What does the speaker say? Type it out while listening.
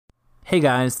Hey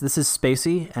guys, this is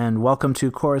Spacey, and welcome to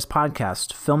Cora's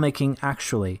podcast, Filmmaking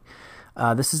Actually.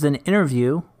 This is an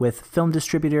interview with film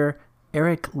distributor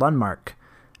Eric Lundmark,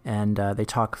 and they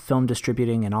talk film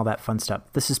distributing and all that fun stuff.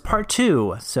 This is part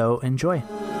 2, so enjoy.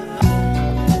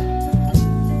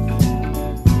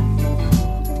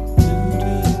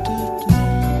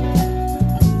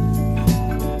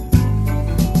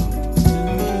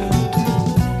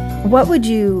 What would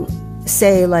you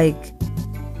say,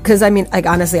 because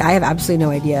honestly, I have absolutely no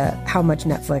idea how much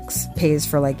Netflix pays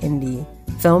for indie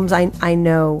films. I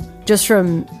know just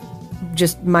from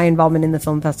my involvement in the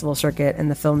film festival circuit and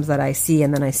the films that I see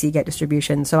and then I see get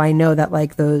distribution. So I know that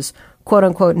those quote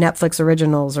unquote Netflix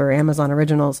originals or Amazon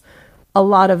originals, a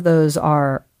lot of those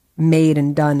are made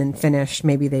and done and finished.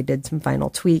 Maybe they did some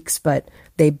final tweaks, but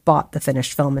they bought the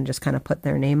finished film and just kind of put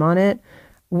their name on it.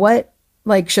 What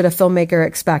should a filmmaker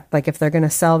expect? If they're going to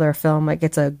sell their film,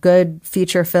 it's a good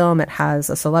feature film, it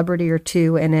has a celebrity or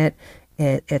two in it,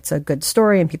 it's a good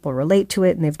story and people relate to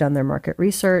it and they've done their market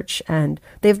research and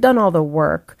they've done all the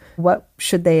work. What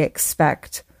should they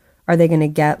expect? Are they going to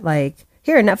get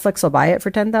here, Netflix will buy it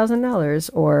for $10,000?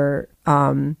 Or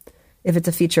if it's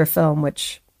a feature film,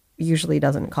 which usually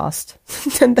doesn't cost,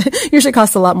 usually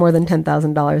costs a lot more than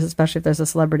 $10,000, especially if there's a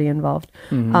celebrity involved.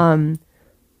 Mm-hmm.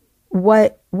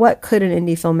 What could an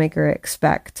indie filmmaker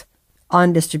expect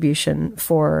on distribution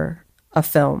for a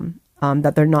film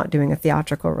that they're not doing a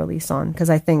theatrical release on? Because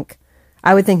I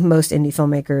would think most indie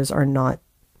filmmakers are not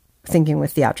thinking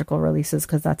with theatrical releases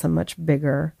because that's a much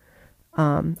bigger.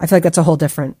 I feel like that's a whole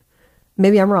different.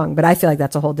 Maybe I'm wrong, but I feel like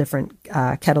that's a whole different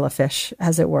kettle of fish,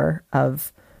 as it were,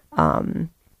 of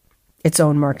its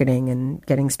own marketing and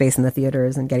getting space in the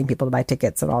theaters and getting people to buy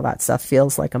tickets and all that stuff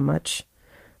feels like a much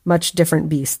different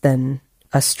beast than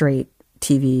a straight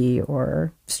TV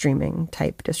or streaming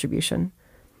type distribution.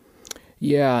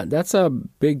 Yeah, that's a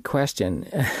big question.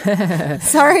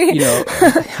 Sorry.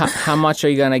 How much are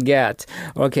you going to get?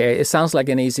 Okay, it sounds like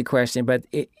an easy question, but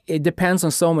it depends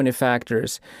on so many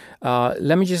factors.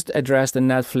 Let me just address the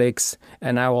Netflix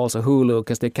and now also Hulu,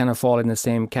 because they kind of fall in the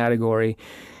same category.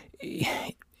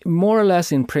 More or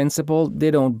less in principle,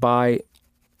 they don't buy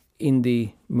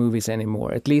indie movies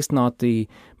anymore, at least not the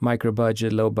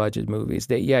micro-budget, low-budget movies.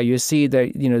 You see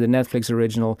the Netflix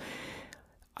original.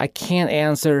 I can't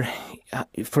answer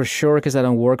for sure because I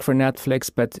don't work for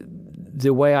Netflix, but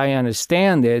the way I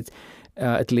understand it,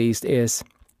 at least, is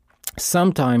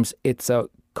sometimes it's a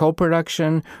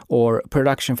co-production or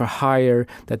production for hire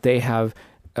that they have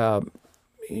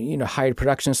hired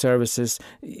production services.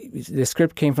 The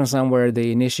script came from somewhere,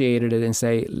 they initiated it and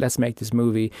say, let's make this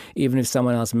movie, even if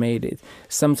someone else made it.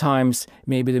 Sometimes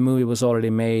maybe the movie was already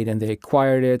made and they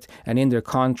acquired it, and in their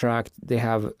contract they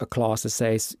have a clause that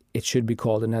says it should be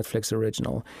called a Netflix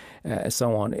original,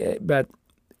 so on. But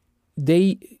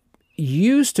they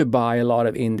used to buy a lot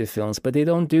of indie films, but they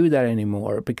don't do that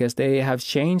anymore because they have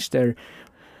changed their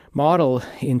model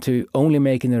into only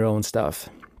making their own stuff.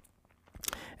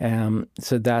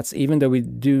 So that's, even though we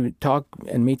do talk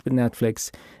and meet with Netflix,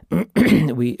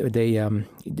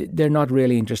 they're not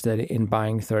really interested in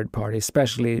buying third party,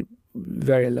 especially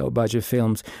very low budget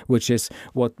films, which is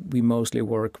what we mostly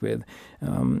work with.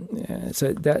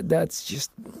 So that's just,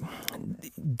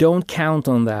 don't count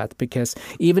on that, because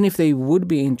even if they would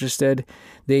be interested,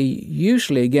 they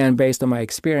usually, again, based on my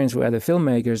experience with other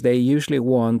filmmakers, they usually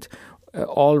want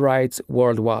all rights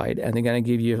worldwide, and they're going to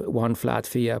give you one flat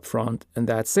fee up front, and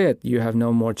that's it. You have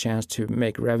no more chance to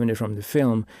make revenue from the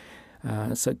film.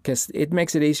 So because it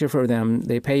makes it easier for them.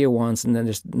 They pay you once, and then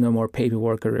there's no more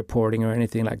paperwork or reporting or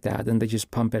anything like that, and they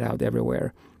just pump it out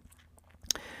everywhere.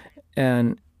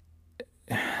 And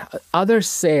other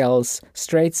sales,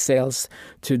 straight sales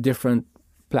to different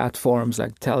platforms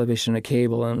like television and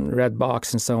cable and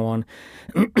Redbox and so on,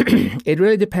 it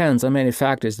really depends on many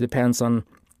factors. It depends on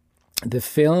the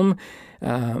film,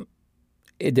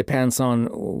 it depends on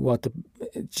what the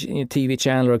TV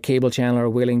channel or cable channel are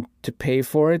willing to pay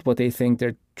for it, what they think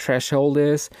their threshold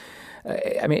is.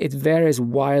 It varies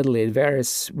wildly. It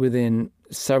varies within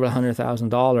several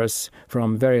 $100,000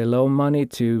 from very low money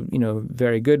to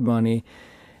very good money,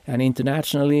 and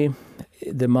internationally,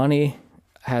 the money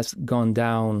has gone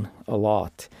down a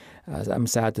lot. I'm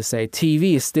sad to say,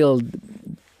 TV is still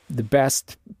the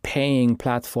best paying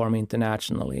platform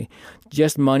internationally.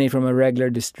 Just money from a regular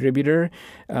distributor,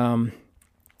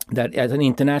 that as an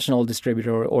international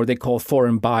distributor, or they call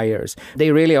foreign buyers.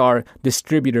 They really are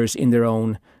distributors in their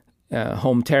own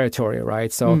home territory,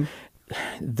 right? So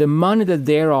the money that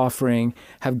they're offering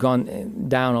have gone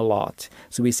down a lot.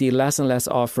 So we see less and less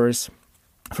offers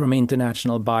from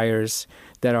international buyers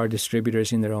that are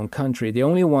distributors in their own country.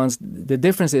 The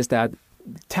difference is that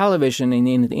television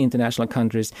in international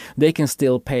countries, they can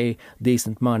still pay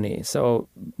decent money. So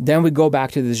then we go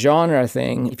back to the genre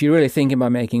thing. If you're really thinking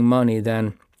about making money,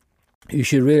 then you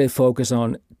should really focus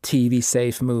on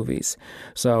TV-safe movies.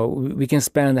 So we can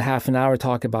spend a half an hour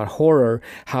talking about horror,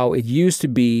 how it used to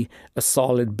be a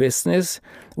solid business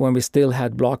when we still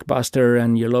had Blockbuster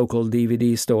and your local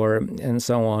DVD store and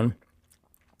so on.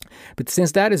 But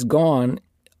since that is gone,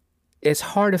 it's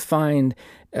hard to find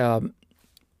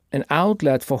an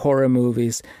outlet for horror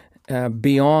movies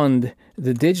beyond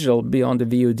the digital, beyond the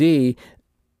VOD,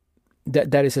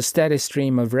 that is a steady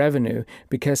stream of revenue,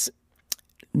 because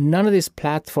none of these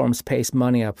platforms pays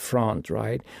money up front,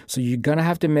 right? So you're going to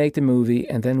have to make the movie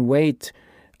and then wait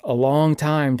a long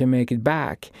time to make it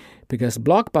back, because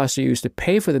Blockbuster used to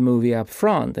pay for the movie up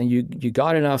front, and you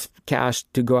got enough cash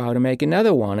to go out and make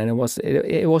another one, and it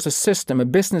was a system, a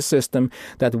business system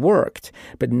that worked.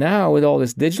 But now with all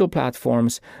these digital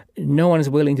platforms, no one is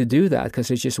willing to do that because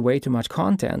there's just way too much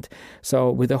content. So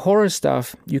with the horror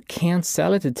stuff, you can't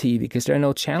sell it to TV because there are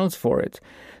no channels for it.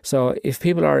 So if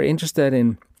people are interested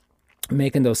in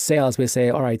making those sales, we say,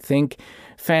 all right, think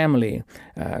family,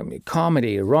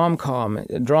 comedy, rom-com,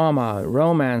 drama,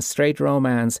 romance, straight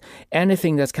romance,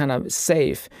 anything that's kind of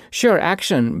safe. Sure,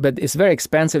 action, but it's very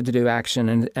expensive to do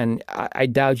action, and I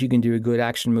doubt you can do a good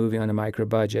action movie on a micro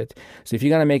budget. So if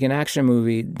you're going to make an action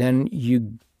movie, then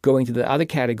you go into the other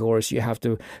categories. You have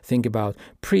to think about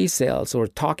pre-sales or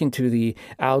talking to the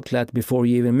outlet before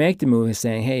you even make the movie,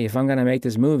 saying, hey, if I'm going to make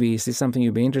this movie, is this something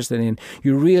you'd be interested in?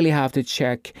 You really have to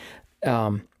check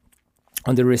on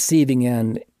the receiving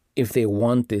end if they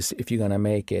want this, if you're going to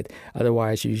make it.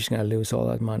 Otherwise, you're just going to lose all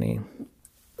that money.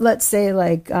 Let's say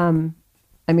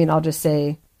I'll just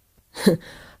say,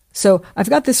 so I've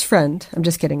got this friend. I'm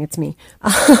just kidding. It's me.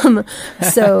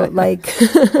 So like,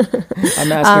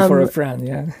 I'm asking for a friend.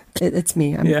 Yeah, it's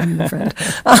me. I'm the friend.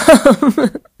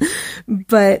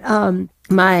 But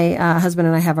my husband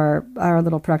and I have our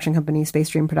little production company, Space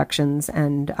Dream Productions,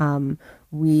 and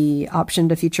we optioned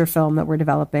a feature film that we're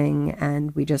developing,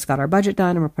 and we just got our budget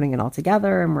done, and we're putting it all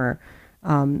together, and we're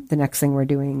the next thing we're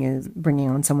doing is bringing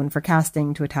on someone for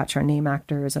casting to attach our name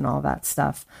actors and all that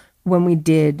stuff. When we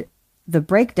did the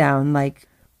breakdown, like,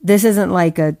 this isn't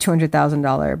like a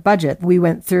 $200,000 budget. We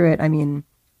went through it. I mean,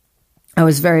 I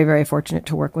was very, very fortunate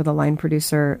to work with a line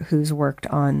producer who's worked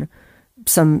on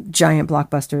some giant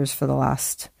blockbusters for the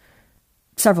last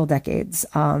several decades.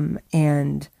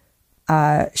 And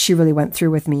she really went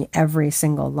through with me every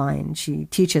single line. She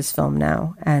teaches film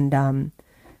now, and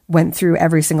went through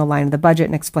every single line of the budget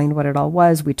and explained what it all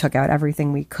was. We took out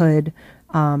everything we could.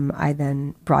 I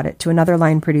then brought it to another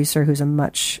line producer who's a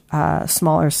much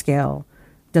smaller scale,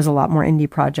 does a lot more indie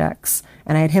projects.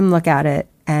 And I had him look at it,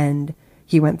 and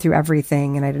he went through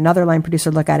everything. And I had another line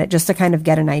producer look at it just to kind of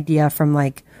get an idea from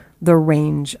like the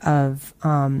range of,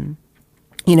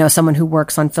 someone who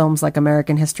works on films like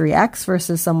American History X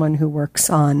versus someone who works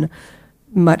on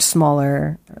much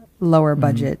smaller, lower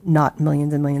budget, not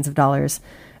millions and millions of dollars.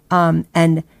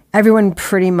 And everyone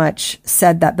pretty much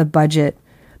said that the budget,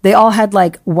 they all had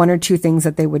like one or two things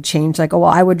that they would change. Like, oh,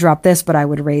 well, I would drop this, but I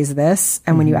would raise this.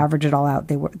 And when you average it all out,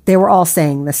 they were all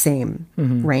saying the same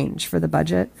range for the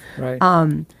budget. Right.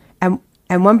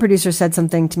 And one producer said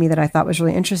something to me that I thought was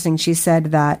really interesting. She said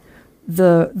that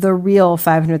the real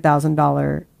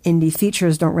 $500,000 indie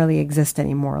features don't really exist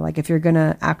anymore. Like, if you're going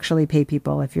to actually pay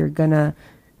people, if you're going to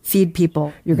feed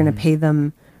people, you're going to pay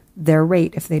them their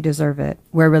rate if they deserve it.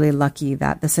 We're really lucky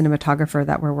that the cinematographer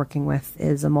that we're working with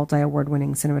is a multi-award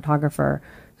winning cinematographer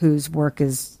whose work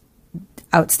is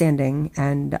outstanding.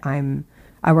 And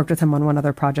I worked with him on one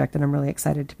other project, and I'm really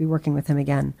excited to be working with him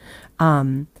again.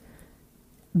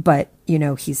 But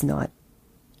he's not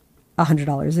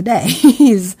 $100 a day.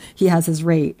 He has his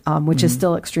rate, which is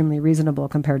still extremely reasonable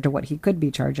compared to what he could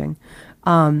be charging.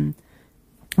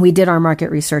 We did our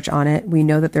market research on it. We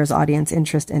know that there's audience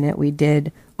interest in it. We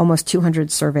did almost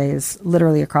 200 surveys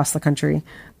literally across the country.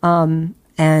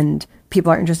 And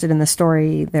people are interested in the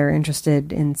story. They're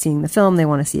interested in seeing the film. They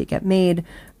want to see it get made.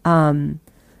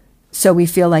 So we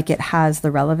feel like it has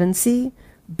the relevancy,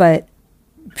 but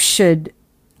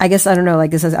I guess, I don't know,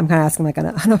 like, I'm kind of asking like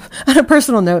on a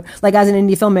personal note, like, as an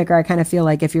indie filmmaker, I kind of feel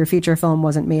like if your feature film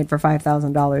wasn't made for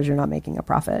 $5,000, you're not making a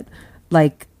profit.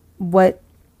 Like, what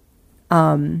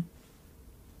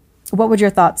would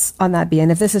your thoughts on that be?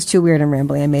 And if this is too weird and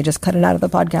rambly, I may just cut it out of the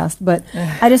podcast, but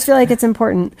I just feel like it's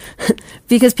important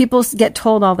because people get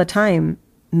told all the time,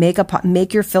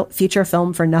 make your feature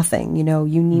film for nothing.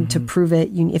 You need to prove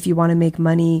it if you want to make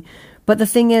money. But the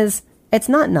thing is, it's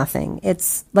not nothing.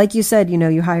 It's like you said,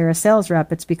 you hire a sales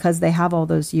rep. It's because they have all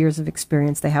those years of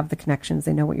experience. They have the connections.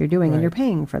 They know what you're doing, and you're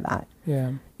paying for that.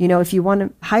 Yeah. If you want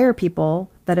to hire people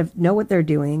that know what they're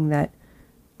doing, that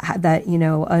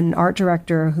an art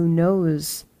director who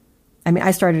knows. I mean,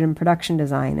 I started in production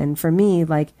design, and for me,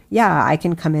 I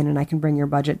can come in and I can bring your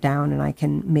budget down, and I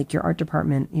can make your art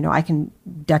department. I can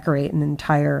decorate an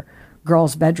entire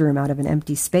girl's bedroom out of an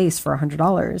empty space for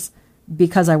 $100.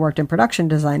 Because I worked in production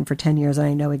design for 10 years and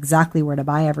I know exactly where to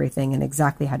buy everything and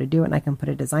exactly how to do it, and I can put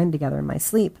a design together in my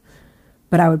sleep.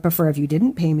 But I would prefer if you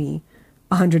didn't pay me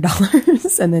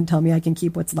 $100 and then tell me I can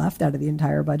keep what's left out of the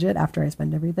entire budget after I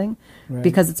spend everything,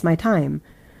 because it's my time.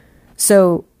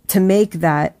 So to make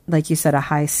that, like you said, a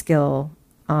high skill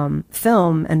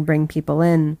film and bring people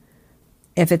in,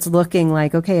 if it's looking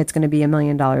like, okay, it's going to be $1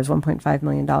 million, $1.5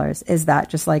 million, is that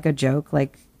just like a joke?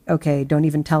 Like, okay, don't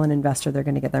even tell an investor they're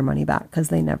going to get their money back, because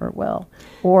they never will.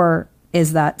 Or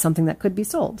is that something that could be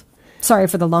sold? Sorry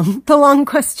for the long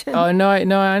question. Oh no,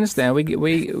 I understand.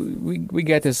 We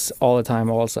get this all the time.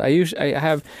 Also, there's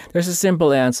a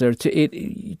simple answer to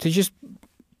it. To just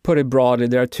put it broadly,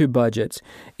 there are two budgets.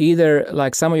 Either,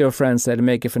 like some of your friends said,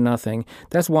 make it for nothing.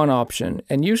 That's one option.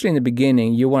 And usually in the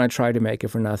beginning, you want to try to make it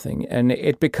for nothing, and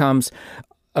it becomes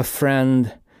a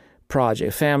friend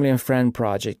project, family and friend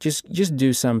project. Just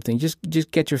do something. Just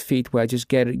get your feet wet. Just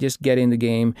get in the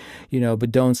game,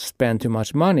 but don't spend too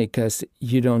much money, because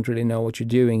you don't really know what you're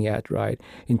doing yet, right?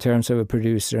 In terms of a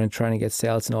producer and trying to get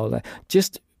sales and all that.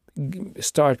 Just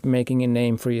start making a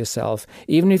name for yourself.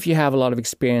 Even if you have a lot of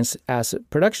experience as a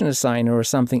production designer or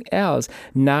something else,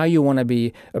 now you want to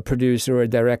be a producer or a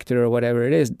director or whatever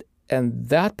it is, and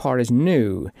that part is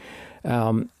new.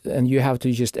 And you have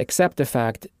to just accept the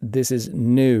fact this is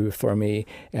new for me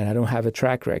and I don't have a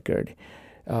track record.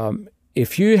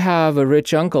 If you have a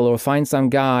rich uncle, or find some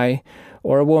guy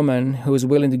or a woman who's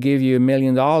willing to give you $1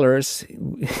 million,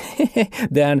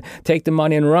 then take the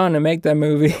money and run and make that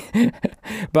movie.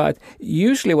 But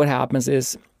usually what happens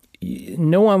is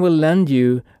no one will lend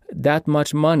you that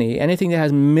much money. Anything that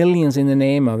has millions in the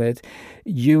name of it,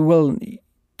 you will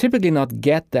typically not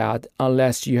get that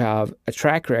unless you have a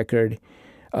track record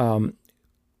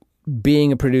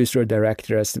being a producer or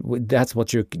director. That's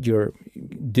what you're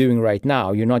doing right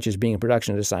now. You're not just being a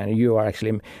production designer. You are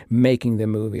actually making the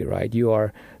movie, right? You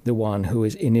are the one who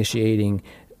is initiating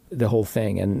the whole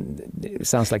thing, and it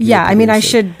sounds like I mean, I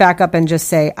should back up and just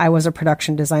say I was a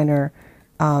production designer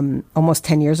almost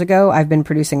 10 years ago. I've been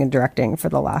producing and directing for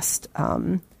the last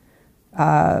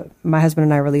my husband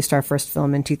and I released our first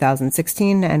film in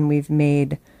 2016, and we've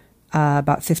made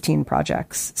about 15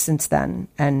 projects since then.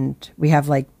 And we have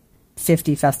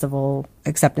 50 festival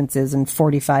acceptances and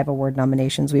 45 award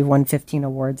nominations. We've won 15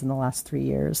 awards in the last 3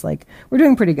 years. We're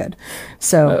doing pretty good.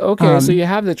 So so you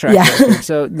have the track record.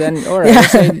 So then, all right,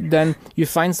 let's say then you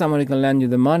find someone who can lend you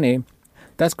the money.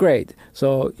 That's great.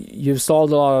 So you've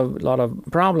solved a lot of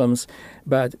problems.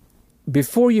 But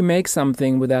before you make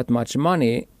something with that much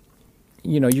money,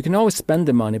 you can always spend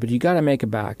the money, but you got to make it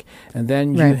back. And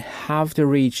then you have to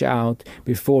reach out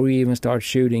before you even start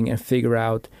shooting and figure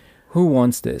out who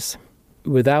wants this.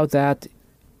 Without that,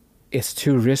 it's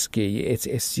too risky.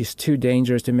 It's just too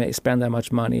dangerous to spend that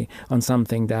much money on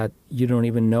something that you don't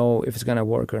even know if it's going to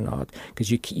work or not. Because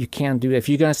you can't do that. If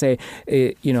you're going to say,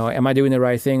 am I doing the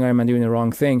right thing or am I doing the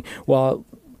wrong thing? Well,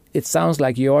 it sounds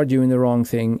like you are doing the wrong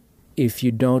thing if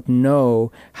you don't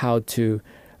know how to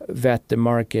vet the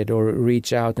market or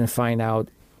reach out and find out,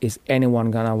 is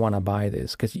anyone gonna want to buy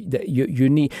this? Because you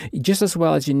need, just as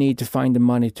well as you need to find the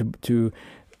money to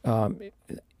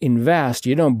invest.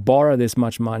 You don't borrow this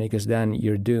much money, because then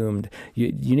you're doomed.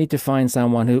 You need to find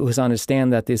someone who's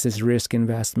understand that this is risk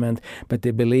investment, but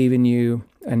they believe in you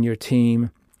and your team,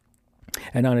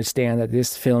 and understand that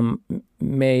this film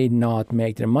may not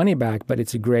make their money back, but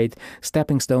it's a great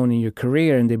stepping stone in your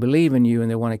career, and they believe in you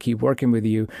and they want to keep working with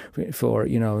you for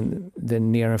the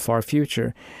near and far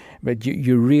future. But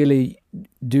you really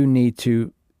do need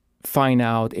to find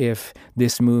out if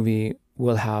this movie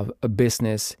will have a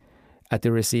business at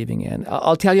the receiving end.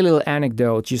 I'll tell you a little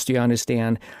anecdote just so you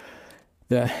understand.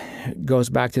 Goes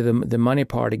back to the money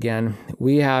part again.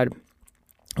 We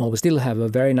still have a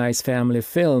very nice family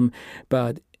film,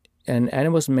 but and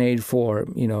it was made for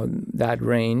that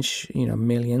range,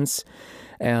 millions,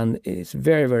 and it's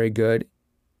very, very good.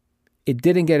 It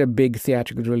didn't get a big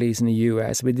theatrical release in the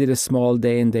U.S. We did a small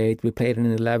day and date. We played it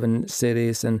in 11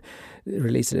 cities and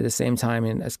released it at the same time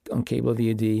on cable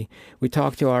VOD. We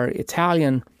talked to our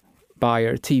Italian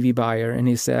buyer, TV buyer, and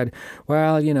he said,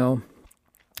 well,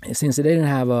 since they didn't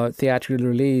have a theatrical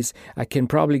release, I can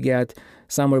probably get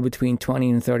somewhere between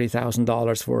 $20,000 and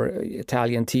 $30,000 for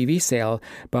Italian TV sale.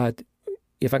 But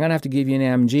if I'm gonna have to give you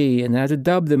an MG and I have to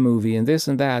dub the movie and this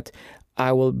and that,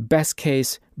 I will best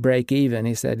case break even.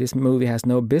 He said this movie has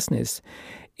no business.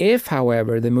 If,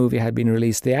 however, the movie had been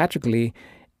released theatrically,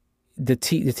 the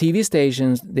TV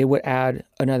stations, they would add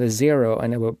another zero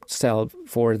and it would sell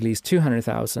for at least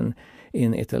 200,000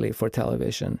 in Italy for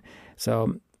television.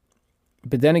 So,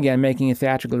 but then again, making a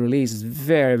theatrical release is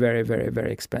very, very, very,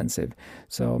 very expensive.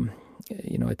 So,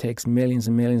 it takes millions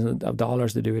and millions of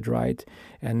dollars to do it right,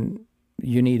 and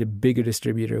you need a bigger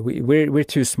distributor. We're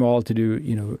too small to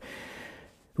do,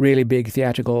 really big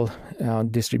theatrical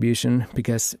distribution,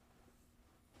 because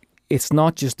it's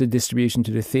not just the distribution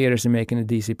to the theaters and making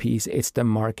the DCPs, it's the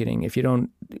marketing. If you don't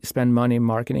spend money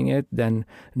marketing it, then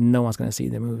no one's going to see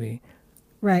the movie.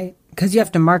 Right. Because you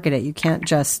have to market it. You can't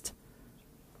just,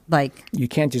 You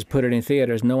can't just put it in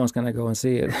theaters. No one's going to go and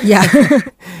see it. Yeah.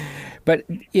 But,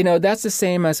 that's the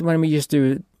same as when we used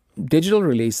to do digital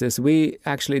releases. We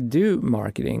actually do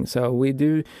marketing. So we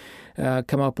do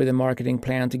come up with a marketing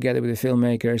plan together with the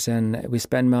filmmakers, and we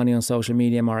spend money on social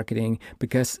media marketing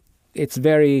because it's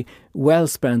very well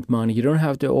spent money. You don't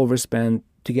have to overspend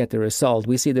to get the result.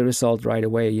 We see the result right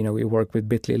away. We work with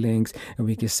Bitly links, and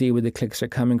we can see where the clicks are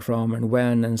coming from and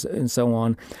when and so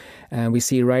on. And we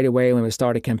see right away when we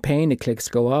start a campaign, the clicks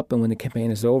go up, and when the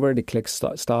campaign is over, the clicks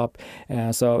stop.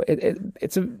 So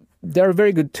there are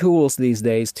very good tools these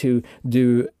days to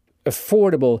do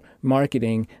affordable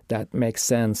marketing that makes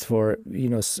sense for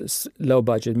low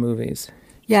budget movies.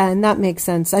 Yeah, and that makes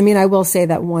sense. I mean, I will say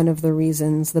that one of the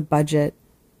reasons the budget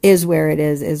is where it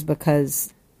is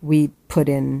because we put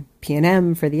in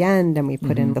P&M for the end, and we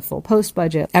put in the full post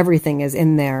budget. Everything is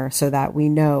in there so that we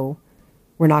know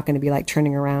we're not going to be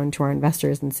turning around to our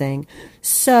investors and saying,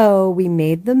 so we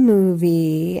made the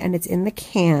movie and it's in the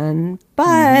can,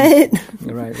 but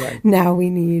right. Now we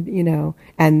need,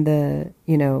 and the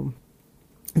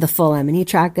full M&E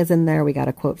track is in there. We got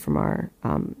a quote from our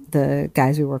the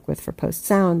guys we work with for post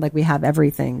sound. We have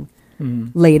everything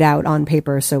laid out on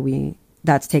paper, so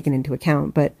that's taken into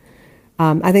account. But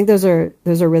I think those are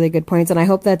really good points, and I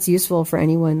hope that's useful for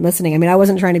anyone listening. I mean, I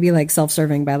wasn't trying to be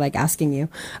self-serving by asking you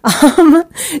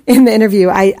in the interview.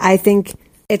 I think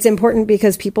it's important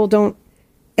because people don't.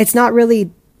 It's not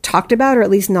really talked about, or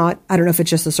at least not. I don't know if it's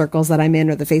just the circles that I'm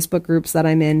in or the Facebook groups that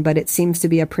I'm in, but it seems to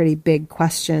be a pretty big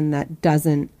question that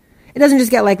doesn't just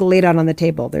get laid out on the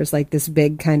table. There's this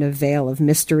big kind of veil of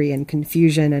mystery and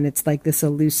confusion, and it's this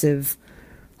elusive,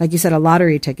 like you said, a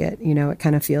lottery ticket. It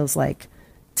kind of feels like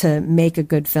to make a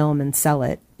good film and sell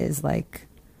it is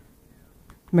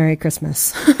Merry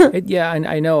Christmas. Yeah, and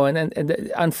I know,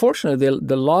 and unfortunately,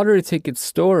 the lottery ticket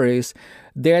stories,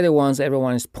 they're the ones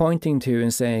everyone is pointing to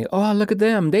and saying, "Oh, look at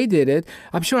them! They did it.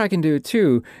 I'm sure I can do it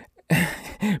too."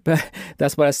 But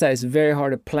that's what I said. It's very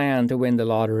hard to plan to win the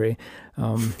lottery.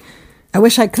 I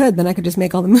wish I could. Then I could just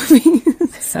make all the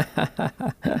movies.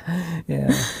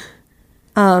 Yeah.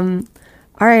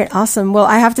 All right. Awesome. Well,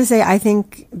 I have to say, I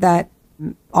think that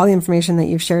all the information that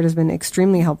you've shared has been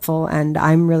extremely helpful, and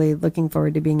I'm really looking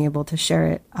forward to being able to share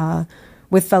it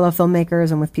with fellow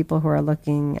filmmakers and with people who are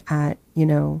looking at,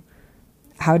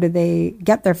 how do they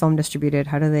get their film distributed?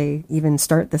 How do they even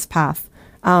start this path?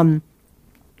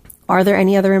 Are there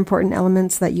any other important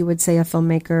elements that you would say a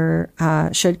filmmaker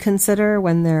should consider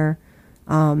when they're,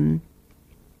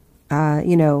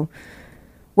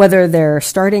 whether they're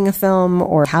starting a film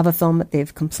or have a film that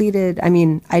they've completed? I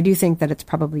mean, I do think that it's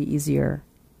probably easier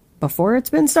before it's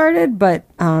been started, but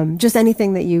just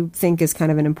anything that you think is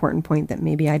kind of an important point that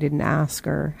maybe I didn't ask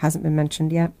or hasn't been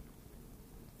mentioned yet.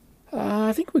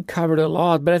 I think we covered a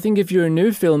lot, but I think if you're a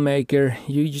new filmmaker,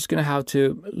 you're just going to have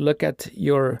to look at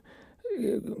your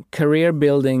career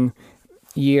building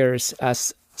years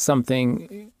as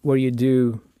something where you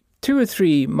do 2 or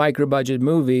 3 micro budget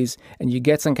movies and you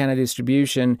get some kind of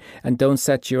distribution, and don't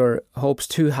set your hopes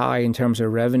too high in terms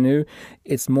of revenue.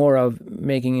 It's more of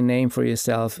making a name for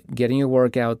yourself, getting your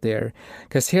work out there.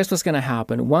 Because here's what's going to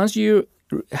happen. Once you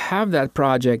have that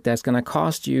project that's going to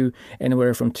cost you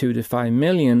anywhere from 2 to 5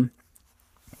 million,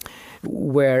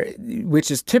 which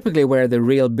is typically where the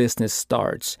real business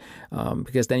starts,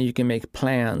 because then you can make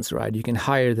plans, right? You can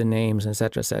hire the names,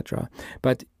 etc., etc.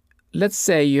 But let's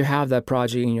say you have that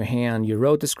project in your hand, you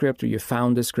wrote the script or you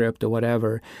found the script or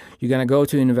whatever, you're going to go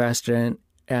to an investor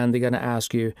and they're going to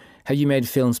ask you, have you made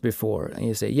films before? And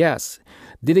you say, yes.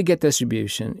 Did it get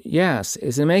distribution? Yes.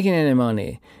 Is it making any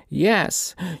money?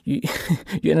 Yes. And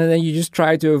then you just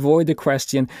try to avoid the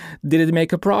question, did it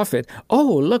make a profit?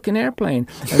 Oh, look, an airplane.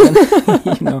 And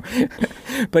then,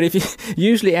 But if you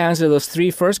usually answer those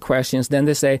 3 first questions, then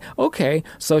they say, okay,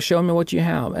 so show me what you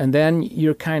have. And then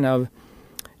you're kind of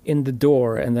in the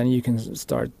door, and then you can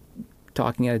start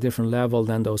talking at a different level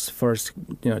than those first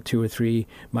 2 or 3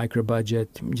 micro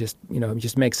budget.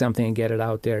 Just make something and get it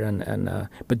out there,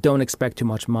 but don't expect too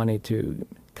much money to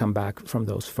come back from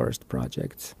those first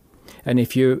projects. And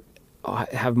if you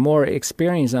have more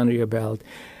experience under your belt,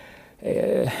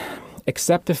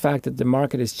 accept the fact that the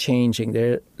market is changing.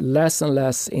 There are less and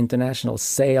less international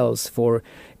sales for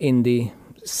indie,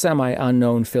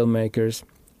 semi-unknown filmmakers,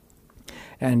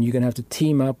 and you're going to have to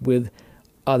team up with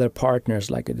other partners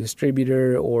like a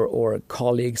distributor or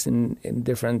colleagues in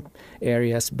different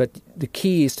areas. But the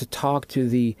key is to talk to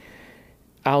the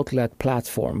outlet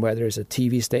platform, whether it's a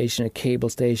TV station, a cable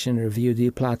station, or a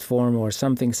VOD platform or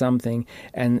something,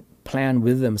 and plan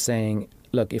with them saying,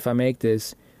 look, if I make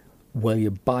this, will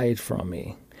you buy it from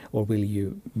me? Or will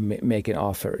you make an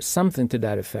offer? Something to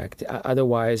that effect.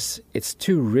 Otherwise, it's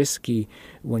too risky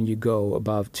when you go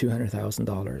above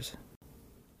 $200,000.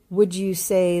 Would you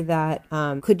say that,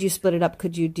 could you split it up?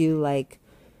 Could you do like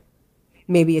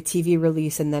maybe a TV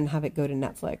release and then have it go to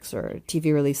Netflix, or a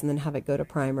TV release and then have it go to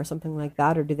Prime or something like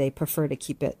that? Or do they prefer to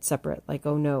keep it separate? Like,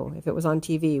 oh no, if it was on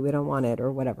TV, we don't want it,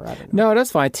 or whatever. I don't know. No,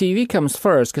 that's fine. TV comes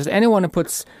first, because anyone who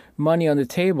puts money on the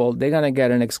table, they're going to get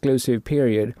an exclusive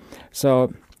period.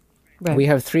 So right. We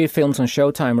have 3 films on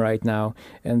Showtime right now,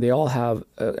 and they all have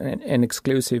an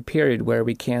exclusive period where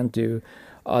we can't do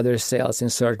other sales in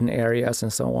certain areas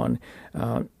and so on.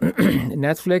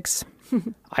 Netflix,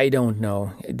 I don't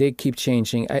know. They keep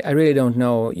changing. I really don't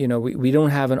know. We don't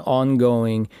have an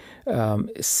ongoing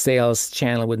sales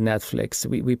channel with Netflix.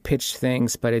 We pitch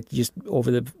things, but it just over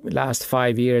the last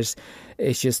 5 years,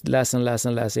 it's just less and less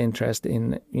and less interest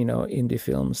in indie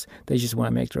films. They just want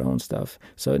to make their own stuff.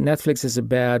 So Netflix is a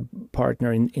bad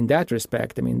partner in that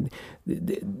respect. I mean,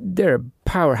 they're a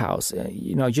powerhouse.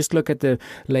 Just look at the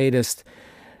latest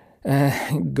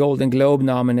Golden Globe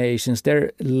nominations.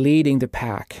 They're leading the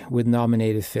pack with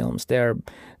nominated films. They're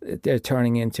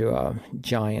turning into a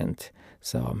giant.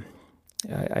 So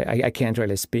I can't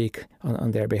really speak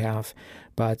on their behalf,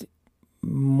 but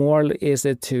more is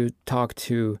it to talk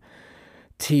to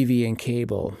TV and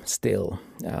cable still.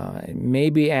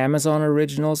 Maybe Amazon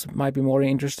Originals might be more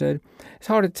interested. It's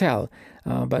hard to tell,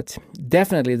 but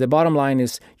definitely the bottom line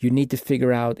is you need to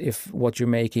figure out if what you're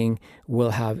making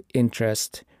will have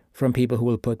interest from people who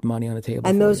will put money on the table.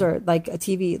 And those are like a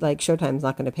TV, like Showtime's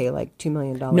not going to pay like $2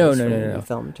 million no. for a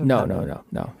film.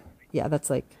 No. Yeah, that's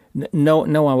like... No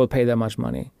one will pay that much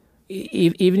money.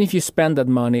 Even if you spend that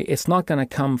money, it's not going to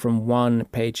come from one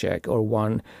paycheck or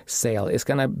one sale. It's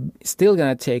still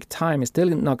going to take time. It's still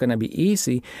not going to be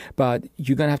easy, but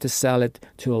you're going to have to sell it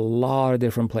to a lot of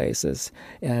different places.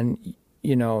 And,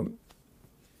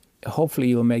 hopefully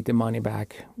you'll make the money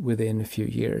back within a few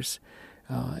years.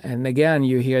 And again,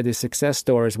 you hear the success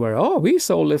stories where, we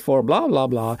sold it for blah, blah,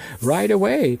 blah right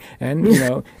away. And,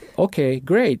 okay,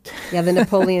 great. Yeah, the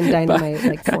Napoleon Dynamite,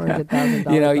 like $400,000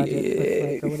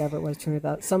 budget, or whatever it was,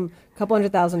 $200,000, some couple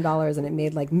 $100,000, and it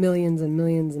made like millions and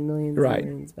millions and millions right. and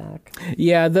millions back.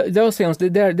 Yeah, those films,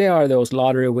 they are those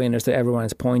lottery winners that everyone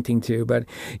is pointing to. But,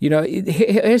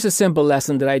 here's a simple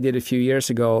lesson that I did a few years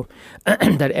ago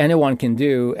that anyone can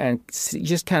do, and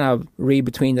just kind of read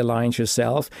between the lines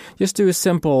yourself. Just do a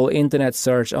simple internet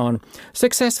search on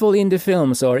successful indie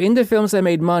films or indie films that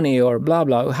made money or blah,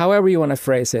 blah, however you want to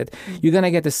phrase it. You're going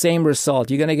to get the same result.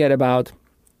 You're going to get about...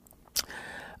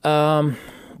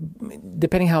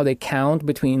 depending how they count,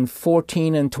 between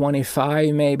 14 and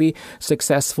 25 maybe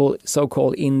successful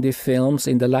so-called indie films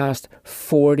in the last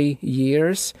 40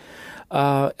 years.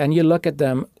 And you look at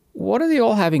them, what do they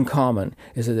all have in common?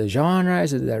 Is it the genre?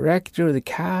 Is it the director, the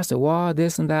cast,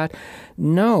 this and that?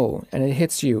 No. And it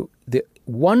hits you. The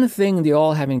one thing they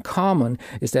all have in common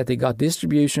is that they got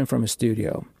distribution from a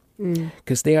studio.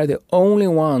 Because they are the only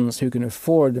ones who can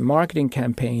afford the marketing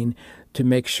campaign to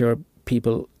make sure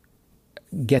people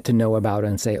get to know about it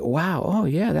and say, wow, oh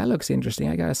yeah, that looks interesting.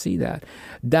 I got to see that.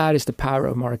 That is the power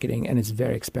of marketing, and it's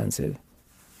very expensive.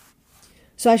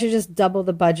 So I should just double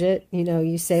the budget.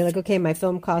 You say like, okay, my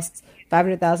film costs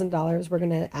 $500,000. We're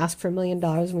going to ask for $1 million,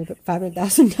 and we put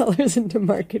 $500,000 into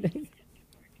marketing.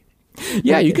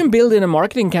 Yeah, you can build in a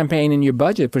marketing campaign in your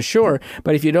budget for sure.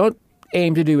 But if you don't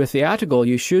aim to do a theatrical,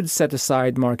 you should set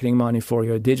aside marketing money for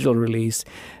your digital release,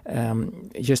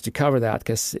 just to cover that,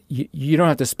 because you don't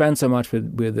have to spend so much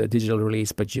with a digital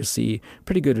release, but you see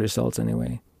pretty good results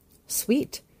anyway.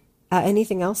 Sweet.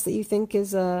 Anything else that you think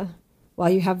is while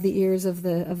you have the ears of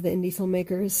the indie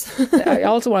filmmakers? I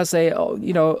also want to say,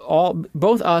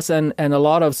 both us and a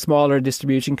lot of smaller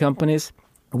distribution companies,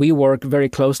 we work very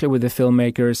closely with the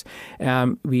filmmakers.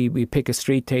 We pick a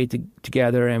street date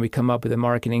together, and we come up with a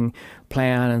marketing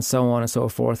plan and so on and so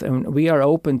forth. And we are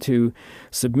open to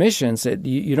submissions.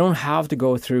 You don't have to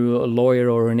go through a lawyer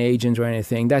or an agent or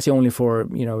anything. That's only for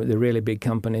the really big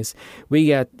companies.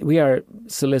 We are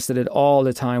solicited all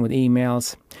the time with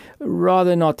emails.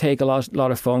 Rather not take a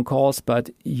lot of phone calls, but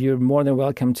you're more than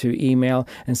welcome to email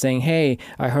and saying, "Hey,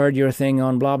 I heard your thing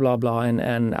on blah blah blah,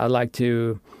 and I'd like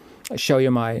to show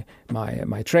you my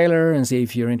trailer and see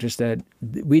if you're interested."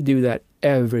 We do that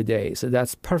every day, so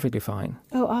that's perfectly fine.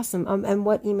 Oh, awesome. And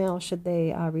what email should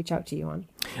they reach out to you on?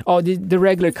 Oh, the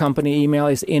regular company email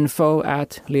is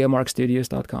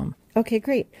info@leomarkstudios.com. Okay,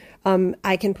 great.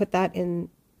 I can put that in.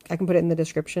 I can put it in the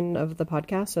description of the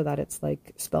podcast so that it's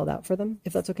like spelled out for them,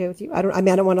 if that's okay with you. I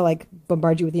don't want to like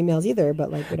bombard you with emails either, but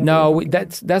like no,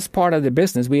 that's part of the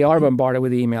business. We are bombarded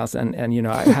with emails, and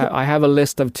I have a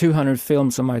list of 200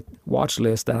 films on my watch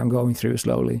list that I'm going through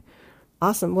slowly.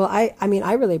 Awesome. Well, I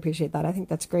really appreciate that. I think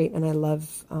that's great, and I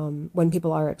love when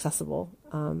people are accessible.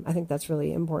 I think that's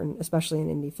really important, especially in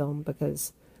indie film,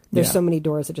 because there's so many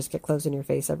doors that just get closed in your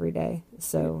face every day.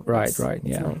 So it's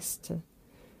nice to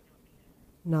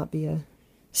not be a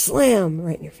slam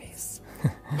right in your face.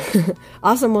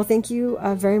 Awesome. Well, thank you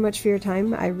very much for your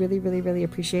time. I really, really, really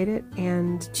appreciate it.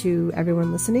 And to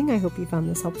everyone listening, I hope you found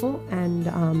this helpful. And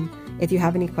if you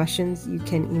have any questions, you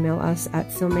can email us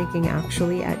at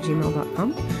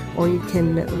filmmakingactually@gmail.com, or you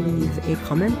can leave a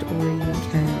comment, or you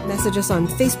can message us on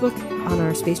Facebook on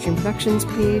our Space Dream Productions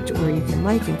page, or you can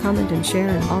like and comment and share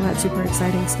and all that super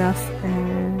exciting stuff.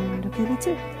 And okay, that's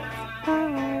it.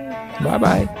 Bye.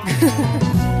 Bye-bye.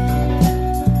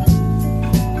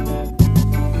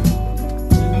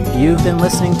 You've been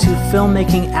listening to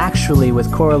Filmmaking Actually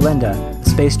with Cora Linda,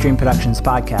 Space Dream Productions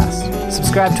podcast.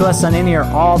 Subscribe to us on any or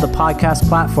all the podcast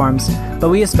platforms, but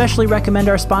we especially recommend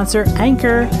our sponsor,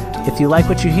 Anchor. If you like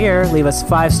what you hear, leave us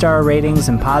 5-star ratings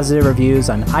and positive reviews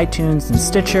on iTunes and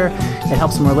Stitcher. It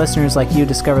helps more listeners like you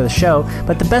discover the show.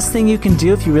 But the best thing you can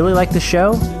do if you really like the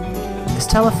show is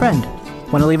tell a friend.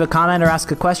 Want to leave a comment or ask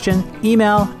a question?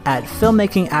 Email at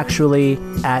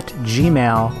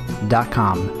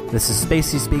filmmakingactually@gmail.com. This is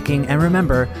Spacey speaking, and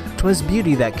remember, 'twas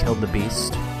beauty that killed the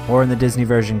beast, or in the Disney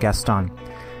version, Gaston.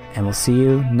 And we'll see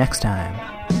you next time.